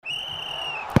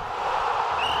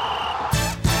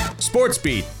Sports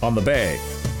Beat on the Bay.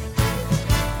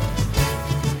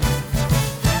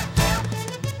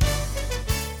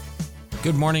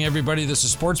 Good morning, everybody. This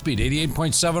is Sports Beat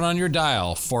 88.7 on your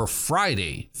dial for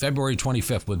Friday, February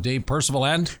 25th with Dave Percival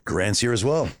and Grant's here as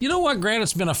well. You know what, Grant?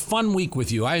 It's been a fun week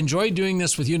with you. I enjoyed doing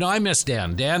this with you. No, I miss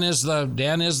Dan. Dan is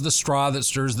the straw that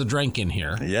stirs the drink in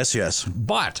here. Yes.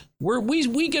 But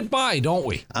we get by, don't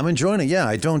we? I'm enjoying it. Yeah,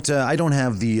 I don't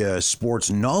have the sports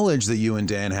knowledge that you and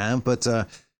Dan have, but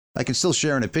I can still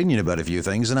share an opinion about a few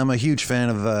things, and I'm a huge fan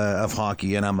of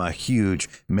hockey, and I'm a huge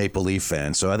Maple Leaf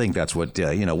fan. So I think that's what we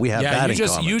have. Yeah, that in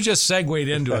common. You just segued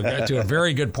into a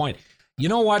very good point. You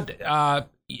know what?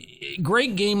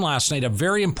 Great game last night. A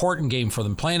very important game for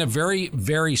them, playing a very,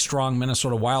 very strong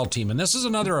Minnesota Wild team, and this is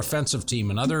another offensive team,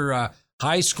 another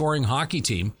high-scoring hockey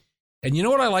team. And you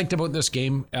know what I liked about this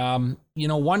game?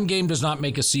 One game does not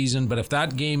make a season, but if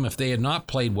they had not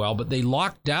played well, but they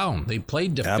locked down, they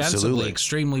played defensively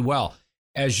extremely well.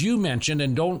 As you mentioned,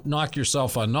 and don't knock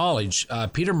yourself on knowledge,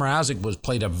 Peter Mrazek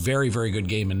played a very, very good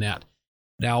game in net.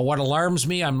 Now, what alarms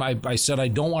me, I said I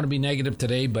don't want to be negative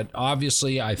today, but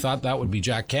obviously I thought that would be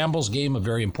Jack Campbell's game, a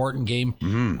very important game.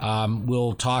 Mm-hmm.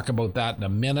 We'll talk about that in a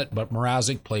minute, but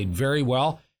Mrazek played very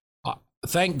well.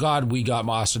 Thank God we got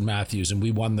Austin Matthews and we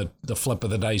won the flip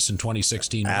of the dice in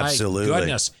 2016. Absolutely. My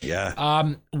goodness.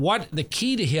 Yeah. What the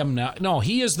key to him now? No,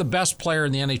 he is the best player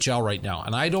in the NHL right now,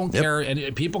 and I don't care.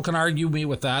 And people can argue me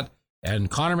with that.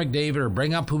 And Connor McDavid or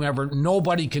bring up whomever.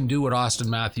 Nobody can do what Austin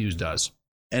Matthews does.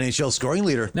 NHL scoring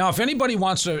leader. Now, if anybody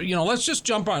wants to, let's just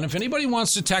jump on. If anybody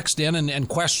wants to text in and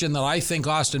question that I think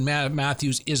Austin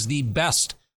Matthews is the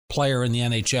best player in the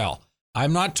NHL,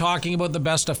 I'm not talking about the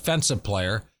best offensive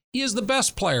player. He is the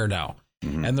best player now.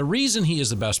 Mm-hmm. And the reason he is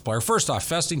the best player, first off,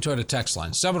 Festing Toyota text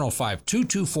line,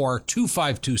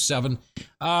 705-224-2527.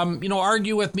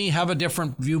 Argue with me, have a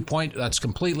different viewpoint. That's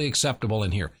completely acceptable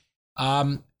in here.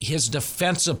 His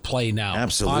defensive play now,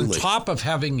 absolutely, on top of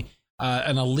having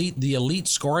the elite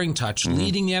scoring touch, mm-hmm,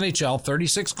 leading the NHL,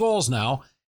 36 goals now.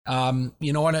 And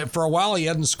for a while he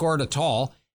hadn't scored at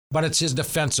all, but it's his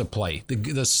defensive play.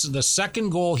 The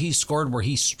second goal he scored where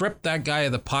he stripped that guy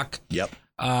of the puck. Yep.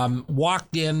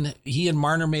 Walked in, he and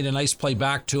Marner made a nice play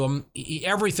back to him.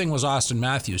 Everything was Austin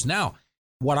Matthews. Now,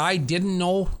 what I didn't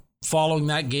know following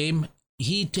that game,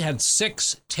 he had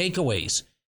 6 takeaways.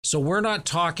 So we're not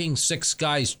talking 6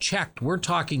 guys checked. We're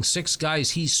talking 6 guys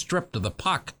he stripped of the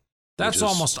puck. That's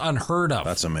almost unheard of.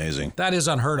 That's amazing. That is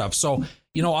unheard of. So,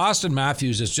 Austin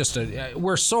Matthews is just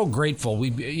we're so grateful.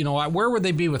 Where would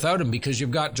they be without him? Because you've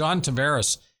got John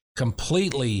Tavares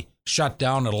completely shut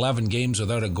down at 11 games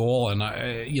without a goal, and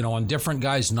and different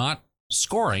guys not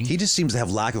scoring. He just seems to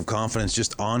have lack of confidence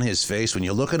just on his face. When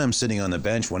you look at him sitting on the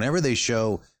bench, whenever they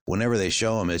show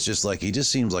him, it's just like he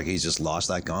just seems like he's just lost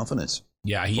that confidence.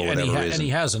 Yeah, he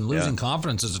has, and losing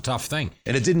confidence is a tough thing.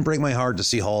 And it didn't break my heart to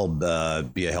see Hall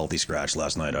be a healthy scratch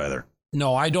last night either.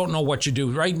 No, I don't know what you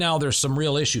do. Right now, there's some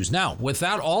real issues. Now,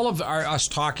 without all of us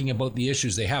talking about the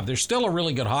issues they have, they're still a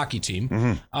really good hockey team.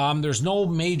 Mm-hmm. There's no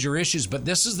major issues, but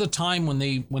this is the time when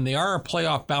they are a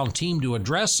playoff-bound team to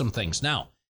address some things. Now,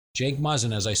 Jake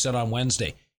Muzzin, as I said on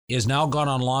Wednesday, is now gone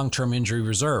on long-term injury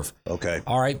reserve. Okay.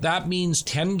 All right, that means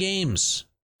 10 games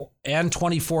and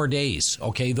 24 days.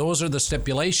 Okay, those are the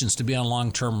stipulations to be on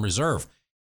long-term reserve.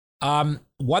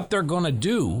 What they're going to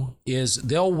do is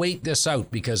they'll wait this out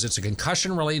because it's a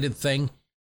concussion-related thing.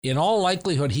 In all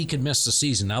likelihood, he could miss the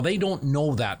season. Now, they don't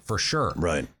know that for sure.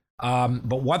 Right.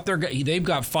 But they've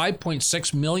got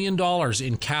 $5.6 million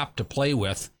in cap to play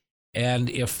with. And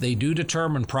if they do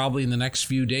determine probably in the next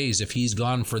few days if he's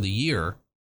gone for the year,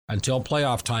 until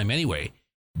playoff time anyway,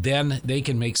 then they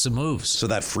can make some moves. So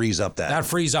that frees up a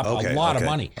lot of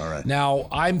money. All right. Now,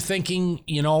 I'm thinking,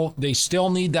 they still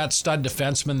need that stud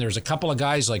defenseman. There's a couple of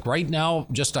guys like right now,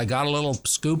 I got a little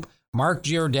scoop. Mark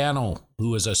Giordano,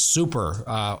 who is a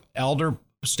super elder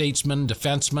statesman,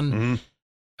 defenseman, mm-hmm,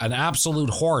 an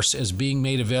absolute horse, is being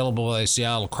made available by the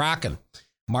Seattle Kraken.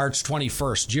 March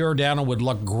 21st. Giordano would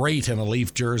look great in a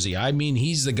Leaf jersey. I mean,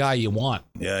 he's the guy you want.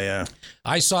 Yeah.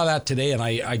 I saw that today and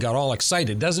I got all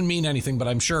excited. Doesn't mean anything, but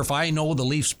I'm sure if I know, the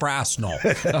Leafs brass know.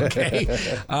 Okay.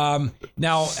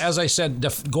 Now, as I said, the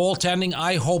goaltending,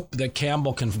 I hope that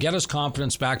Campbell can get his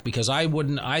confidence back because I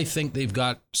think they've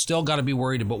still got to be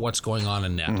worried about what's going on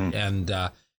in net. Mm-hmm.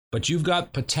 And, but you've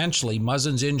got potentially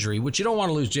Muzzin's injury, which you don't want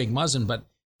to lose Jake Muzzin, but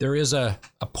there is a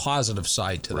positive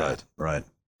side to that. Right.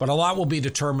 But a lot will be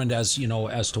determined as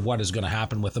to what is going to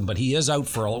happen with him. But he is out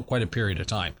for quite a period of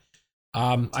time.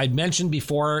 I'd mentioned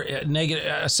before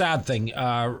a sad thing.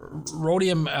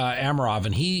 Rodion Amirov,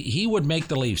 and he would make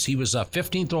the Leafs. He was a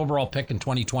 15th overall pick in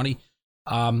 2020.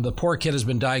 The poor kid has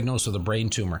been diagnosed with a brain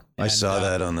tumor. I saw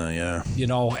that on the,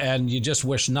 And you just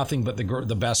wish nothing but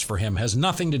the best for him. Has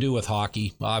nothing to do with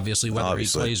hockey, obviously. Whether he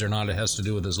plays or not, it has to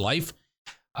do with his life.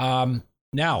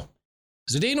 Now,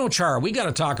 Zdeno Chara, we got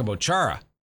to talk about Chara.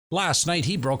 Last night,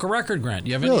 he broke a record, Grant.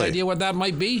 You have any idea what that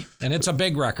might be? And it's a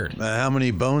big record. How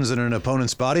many bones in an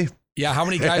opponent's body? Yeah, how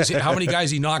many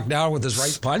guys he knocked down with his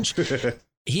right punch?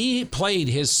 He played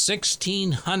his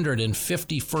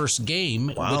 1,651st game,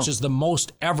 which is the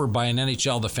most ever by an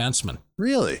NHL defenseman.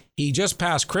 Really? He just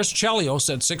passed Chris Chelios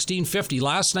at 1,650.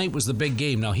 Last night was the big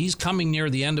game. Now, he's coming near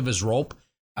the end of his rope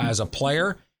as a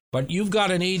player, but you've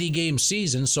got an 80-game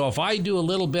season, so if I do a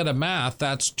little bit of math,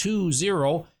 that's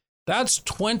 2-0. That's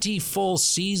 20 full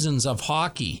seasons of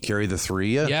hockey. Carry the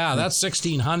 3, yeah? Yeah, that's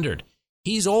 1,600.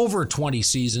 He's over 20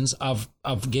 seasons of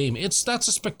game. That's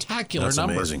a spectacular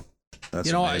number. Amazing.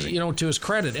 That's amazing. To his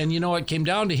credit. And it came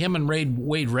down to him and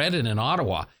Wade Redden in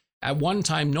Ottawa. At one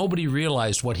time, nobody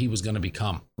realized what he was going to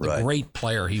become. The great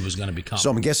player he was going to become. So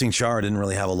I'm guessing Chara didn't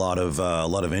really have a lot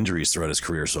of injuries throughout his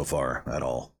career so far at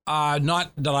all.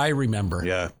 Not that I remember.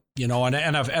 Yeah.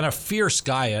 And a fierce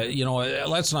guy.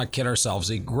 Let's not kid ourselves.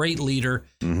 A great leader.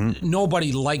 Mm-hmm.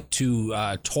 Nobody liked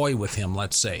to toy with him,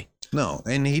 let's say. No,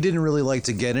 and he didn't really like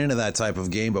to get into that type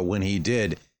of game, but when he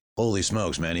did, holy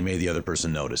smokes, man, he made the other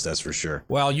person notice, that's for sure.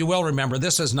 Well, you will remember,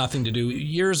 this has nothing to do.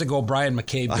 Years ago, Brian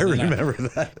McCabe. I remember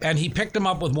that. And he picked him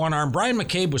up with one arm. Brian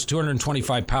McCabe was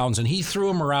 225 pounds, and he threw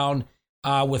him around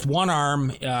with one arm.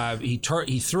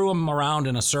 He threw him around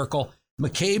in a circle.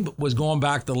 McCabe was going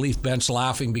back to the Leaf bench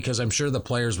laughing because I'm sure the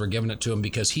players were giving it to him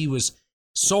because he was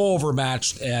so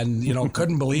overmatched and,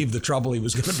 couldn't believe the trouble he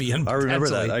was going to be in. I remember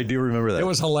that. I do remember that. It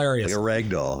was hilarious. Like a rag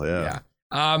doll, yeah.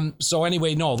 So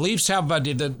anyway, Leafs have the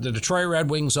Detroit Red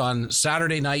Wings on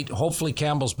Saturday night. Hopefully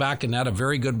Campbell's back and that a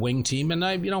very good wing team. And,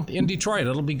 in Detroit,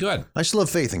 it'll be good. I still have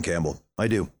faith in Campbell. I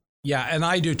do. Yeah, and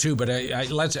I do too, but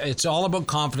it's all about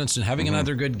confidence and having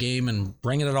another good game and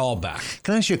bringing it all back.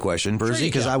 Can I ask you a question, Bersy?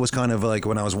 Because I was kind of like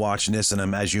when I was watching this,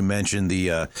 and as you mentioned,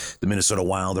 the Minnesota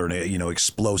Wild are an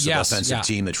explosive offensive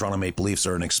team. The Toronto Maple Leafs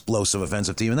are an explosive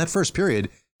offensive team. In that first period,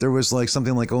 there was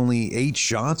something like only 8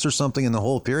 shots or something in the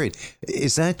whole period.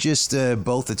 Is that just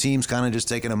both the teams kind of just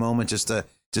taking a moment just to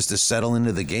settle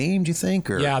into the game, do you think?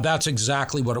 Or? Yeah, that's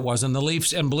exactly what it was. And the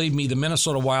Leafs, and believe me, the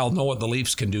Minnesota Wild know what the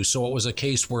Leafs can do. So it was a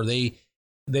case where they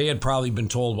had probably been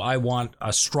told, I want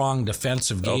a strong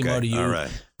defensive game out of you. All right.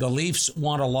 The Leafs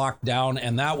want to lock down,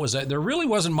 and that was there really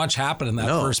wasn't much happening in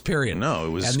that first period. No, it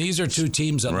was. And these are two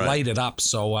teams that light it up.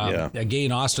 So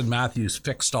again, Austin Matthews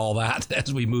fixed all that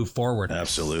as we move forward.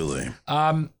 Absolutely.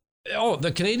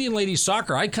 The Canadian ladies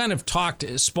soccer, I kind of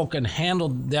spoke and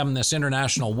handled them this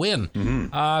international win.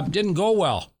 Mm-hmm. Didn't go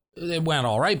well. It went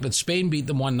all right, but Spain beat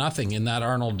them 1-0 in that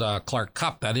Arnold Clark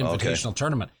Cup, that invitational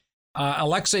tournament.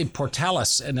 Alexei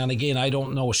Portelis, and then again, I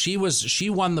don't know. She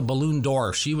won the Ballon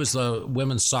d'Or. She was the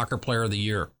Women's Soccer Player of the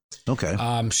Year. Okay.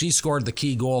 She scored the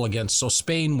key goal against. So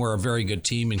Spain were a very good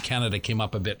team, and Canada came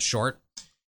up a bit short.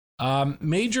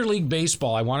 Major League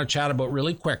Baseball, I want to chat about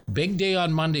really quick. Big day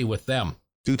on Monday with them.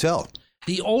 Do tell.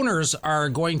 The owners are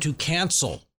going to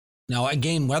cancel. Now,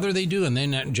 again, whether they do, and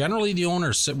then generally the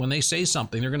owners, when they say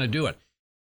something, they're going to do it.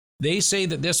 They say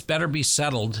that this better be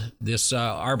settled, this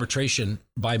arbitration,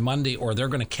 by Monday, or they're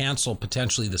going to cancel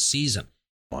potentially the season.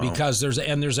 Wow. Because there's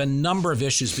a number of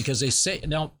issues, because they say,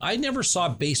 now, I never saw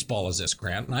baseball as this,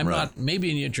 Grant, and I'm not, maybe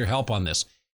I need your help on this.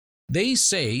 They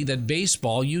say that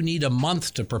baseball, you need a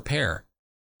month to prepare.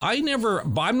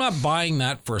 I'm not buying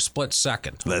that for a split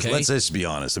second. Okay? Let's just be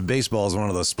honest. Baseball is one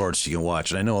of those sports you can watch.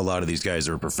 And I know a lot of these guys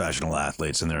are professional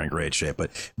athletes and they're in great shape,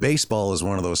 but baseball is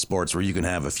one of those sports where you can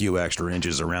have a few extra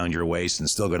inches around your waist and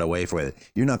still get away with it.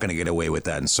 You're not going to get away with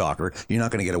that in soccer. You're not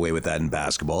going to get away with that in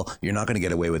basketball. You're not going to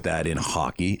get away with that in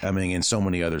hockey. I mean, in so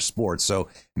many other sports. So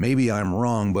maybe I'm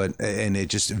wrong, and it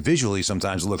just visually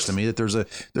sometimes looks to me that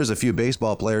there's a few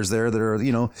baseball players there that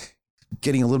are,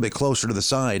 getting a little bit closer to the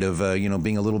side of,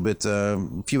 being a little bit,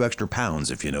 few extra pounds,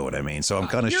 if you know what I mean. So I'm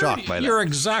kind of shocked by that. You're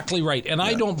exactly right. And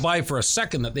I don't buy for a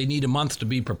second that they need a month to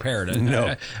be prepared.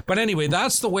 No. But anyway,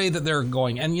 that's the way that they're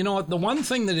going. And you know what? The one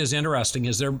thing that is interesting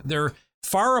is they're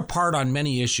far apart on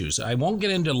many issues. I won't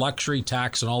get into luxury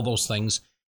tax and all those things.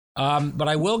 But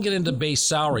I will get into base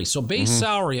salary. So base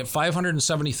salary at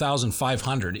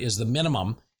 $570,500 is the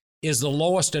minimum, is the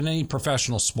lowest in any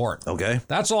professional sport. Okay.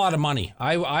 That's a lot of money.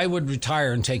 I would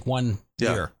retire and take 1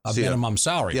 year of minimum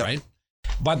salary, right?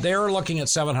 But they're looking at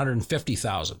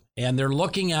 $750,000. And they're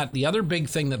looking at the other big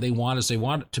thing that they want is they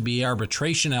want it to be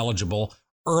arbitration eligible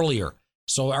earlier.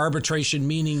 So arbitration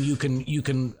meaning you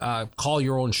can call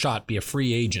your own shot, be a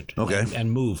free agent, okay,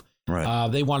 and move. Right.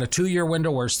 They want a 2-year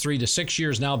window where it's 3 to 6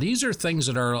 years. Now, these are things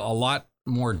that are a lot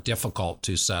more difficult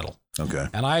to settle. Okay.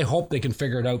 And I hope they can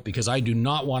figure it out because I do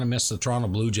not want to miss the Toronto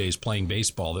Blue Jays playing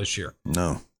baseball this year.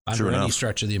 No. Under any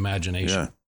stretch of the imagination.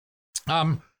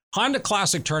 Yeah. Honda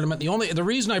Classic Tournament. The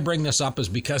reason I bring this up is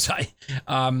because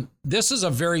this is a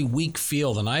very weak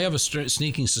field, and I have a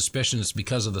sneaking suspicion it's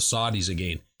because of the Saudis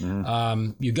again.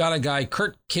 Mm-hmm. You got a guy,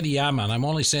 Kurt Kitayama, and I'm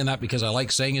only saying that because I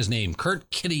like saying his name, Kurt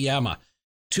Kitayama,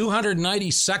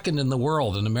 292nd in the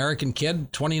world, an American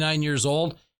kid, 29 years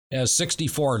old, has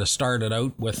 64 to start it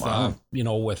out with. Wow.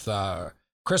 With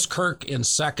Chris Kirk in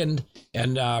second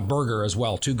and Berger as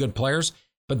well, 2 good players.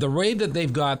 But the way that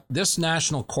they've got this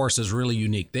national course is really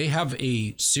unique. They have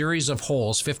a series of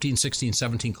holes, 15, 16,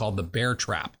 17, called the Bear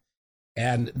Trap.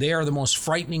 And they are the most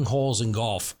frightening holes in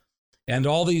golf. And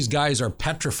all these guys are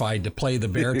petrified to play the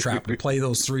Bear Trap, to play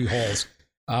those 3 holes.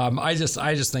 I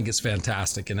just think it's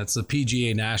fantastic. And it's the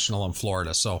PGA National in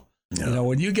Florida. So,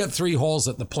 when you get 3 holes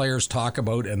that the players talk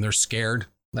about and they're scared,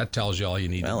 that tells you all you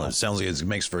need to know. Well, it sounds like it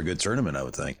makes for a good tournament, I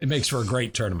would think. It makes for a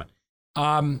great tournament.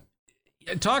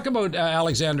 Talk about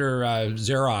Alexander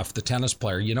Zverev, the tennis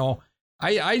player.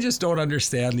 I just don't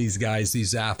understand these guys,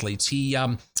 these athletes. He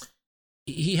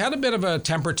had a bit of a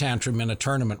temper tantrum in a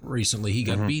tournament recently. He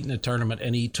got beaten in a tournament,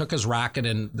 and he took his racket,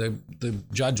 and the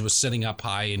judge was sitting up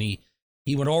high, and he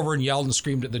went over and yelled and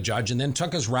screamed at the judge, and then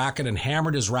took his racket and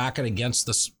hammered his racket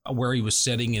against where he was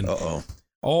sitting. And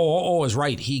is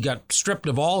right. He got stripped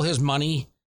of all his money.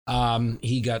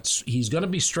 He's going to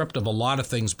be stripped of a lot of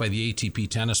things by the ATP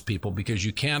tennis people because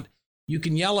you can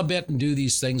yell a bit and do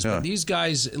these things, but these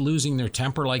guys losing their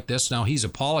temper like this, now he's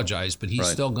apologized, but he's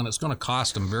still it's going to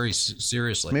cost him very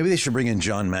seriously. Maybe they should bring in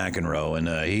John McEnroe,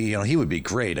 and he would be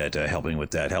great at helping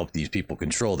with that, help these people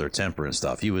control their temper and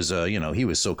stuff. He was he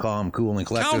was so calm, cool, and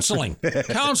collected.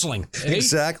 Counseling,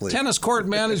 exactly. Tennis court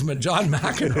management, John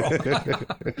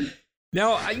McEnroe.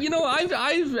 Now,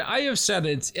 I have said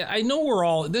it. I know we're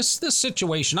all this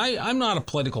situation. I'm not a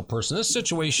political person. This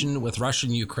situation with Russia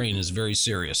and Ukraine is very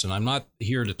serious, and I'm not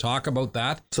here to talk about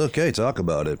that. It's okay, talk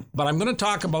about it. But I'm going to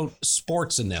talk about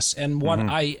sports in this, and what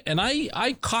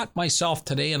I caught myself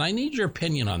today, and I need your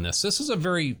opinion on this. This is a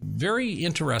very, very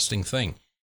interesting thing.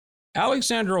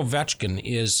 Alexander Ovechkin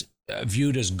is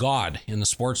viewed as God in the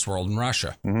sports world in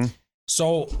Russia. Mm-hmm.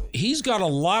 So he's got a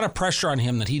lot of pressure on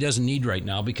him that he doesn't need right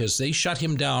now because they shut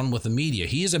him down with the media.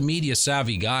 He is a media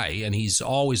savvy guy and he's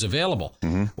always available.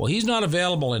 Mm-hmm. Well, he's not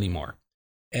available anymore.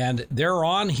 And they're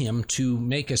on him to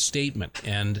make a statement.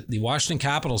 And the Washington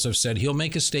Capitals have said he'll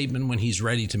make a statement when he's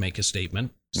ready to make a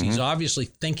statement. So he's obviously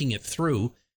thinking it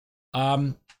through.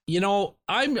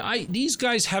 These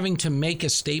guys having to make a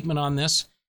statement on this,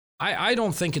 I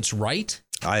don't think it's right.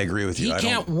 I agree with you. He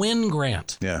can't win,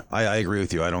 Grant. Yeah, I agree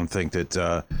with you. I don't think that,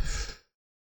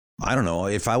 I don't know.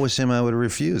 If I was him, I would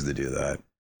refuse to do that.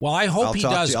 Well, I hope he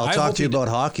does. I'll talk to you about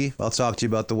hockey. I'll talk to you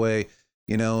about the way,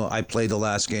 I played the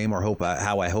last game or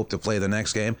how I hope to play the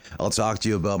next game. I'll talk to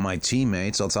you about my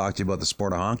teammates. I'll talk to you about the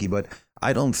sport of hockey. But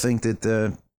I don't think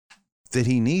that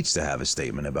he needs to have a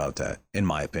statement about that, in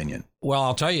my opinion. Well,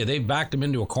 I'll tell you, they've backed him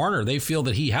into a corner. They feel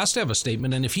that he has to have a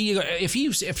statement. And if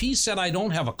he said, I don't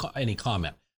have any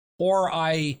comment or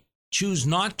I choose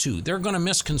not to, they're going to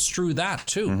misconstrue that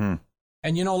too. Mm-hmm.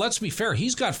 And, let's be fair.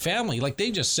 He's got family. Like they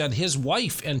just said, his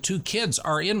wife and 2 kids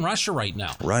are in Russia right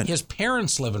now. Right. His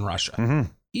parents live in Russia.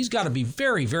 Mm-hmm. He's got to be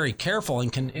very, very careful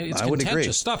and it's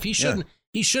contentious stuff. He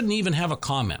shouldn't even have a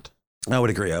comment. I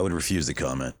would agree. I would refuse the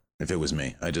comment if it was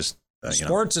me.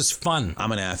 Sports is fun.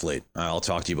 I'm an athlete. I'll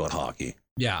talk to you about hockey.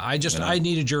 Yeah, I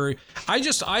needed your. I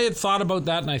had thought about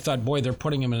that, and I thought, boy, they're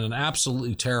putting him in an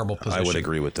absolutely terrible position. I would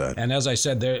agree with that. And as I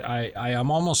said, I am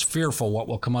almost fearful what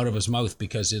will come out of his mouth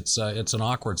because it's an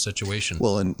awkward situation.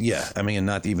 Well, and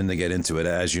not even to get into it,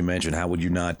 as you mentioned, how would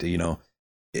you not,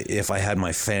 if I had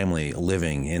my family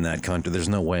living in that country, there's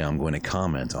no way I'm going to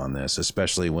comment on this,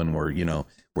 especially when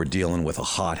we're dealing with a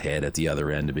hothead at the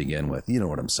other end to begin with. You know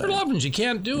what I'm saying? For Lovins, you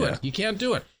can't do it. You can't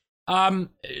do it.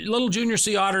 Little Junior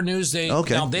C Otter news. They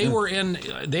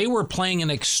were playing an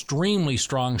extremely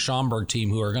strong Schaumburg team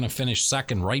who are going to finish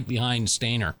second right behind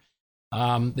Stainer.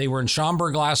 They were in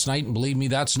Schaumburg last night, and believe me,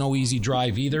 that's no easy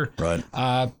drive either. Right.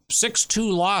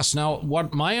 6-2 loss. Now,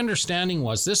 what my understanding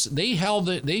was,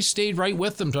 they stayed right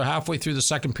with them to halfway through the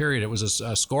second period. It was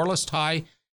a scoreless tie.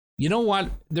 You know what?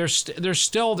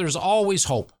 There's always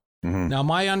hope. Mm-hmm. Now,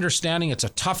 my understanding, it's a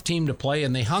tough team to play,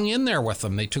 and they hung in there with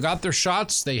them. They took out their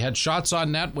shots. They had shots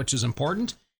on net, which is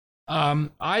important.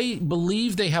 I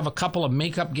believe they have a couple of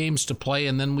makeup games to play,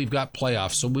 and then we've got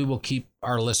playoffs. So we will keep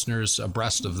our listeners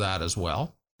abreast of that as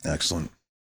well. Excellent.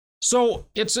 So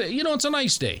it's a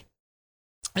nice day.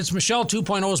 It's Michelle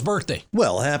 2.0's birthday.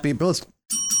 Well, happy birthday.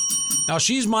 Now,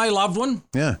 she's my loved one.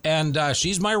 Yeah. And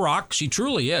she's my rock. She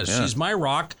truly is. Yeah. She's my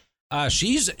rock.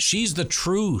 She's the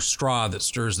true straw that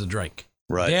stirs the drink.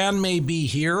 Right. Dan may be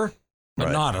here, but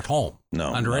Right. not at home.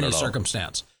 No, under not any at all.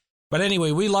 circumstance. But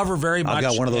anyway, we love her very much. I've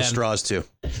got one of those and straws too.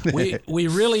 we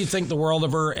really think the world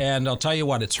of her, and I'll tell you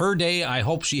what, it's her day. I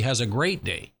hope she has a great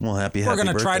day. Well, happy We're going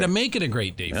to try birthday. to make it a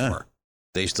great day Yeah. for her.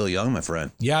 They still young, my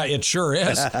friend. Yeah, it sure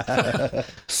is. Well,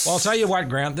 I'll tell you what,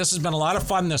 Grant, this has been a lot of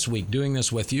fun this week doing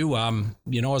this with you.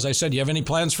 As I said, you have any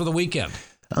plans for the weekend?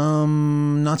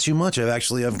 Not too much.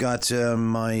 I've got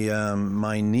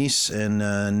my niece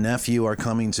and nephew are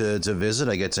coming to visit.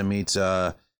 I get to meet.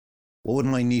 What would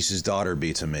my niece's daughter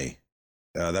be to me?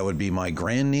 That would be my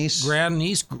grandniece.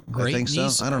 Grandniece, great think so.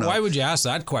 niece. I don't know. Why would you ask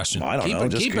that question? I don't know.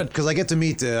 Keep it. Because I get to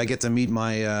meet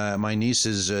my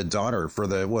niece's daughter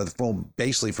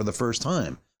basically for the first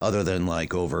time, other than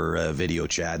like over video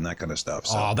chat and that kind of stuff.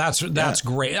 So, Oh, that's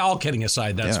great. All kidding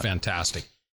aside, that's fantastic.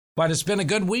 But it's been a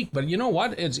good week. But you know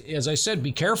what? As I said,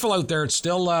 be careful out there. It's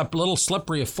still a little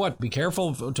slippery afoot. Be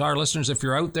careful to our listeners if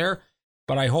you're out there.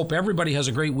 But I hope everybody has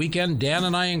a great weekend. Dan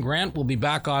and I and Grant will be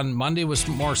back on Monday with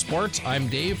some more sports. I'm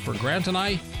Dave for Grant and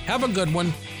I. Have a good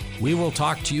one. We will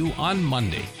talk to you on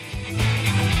Monday.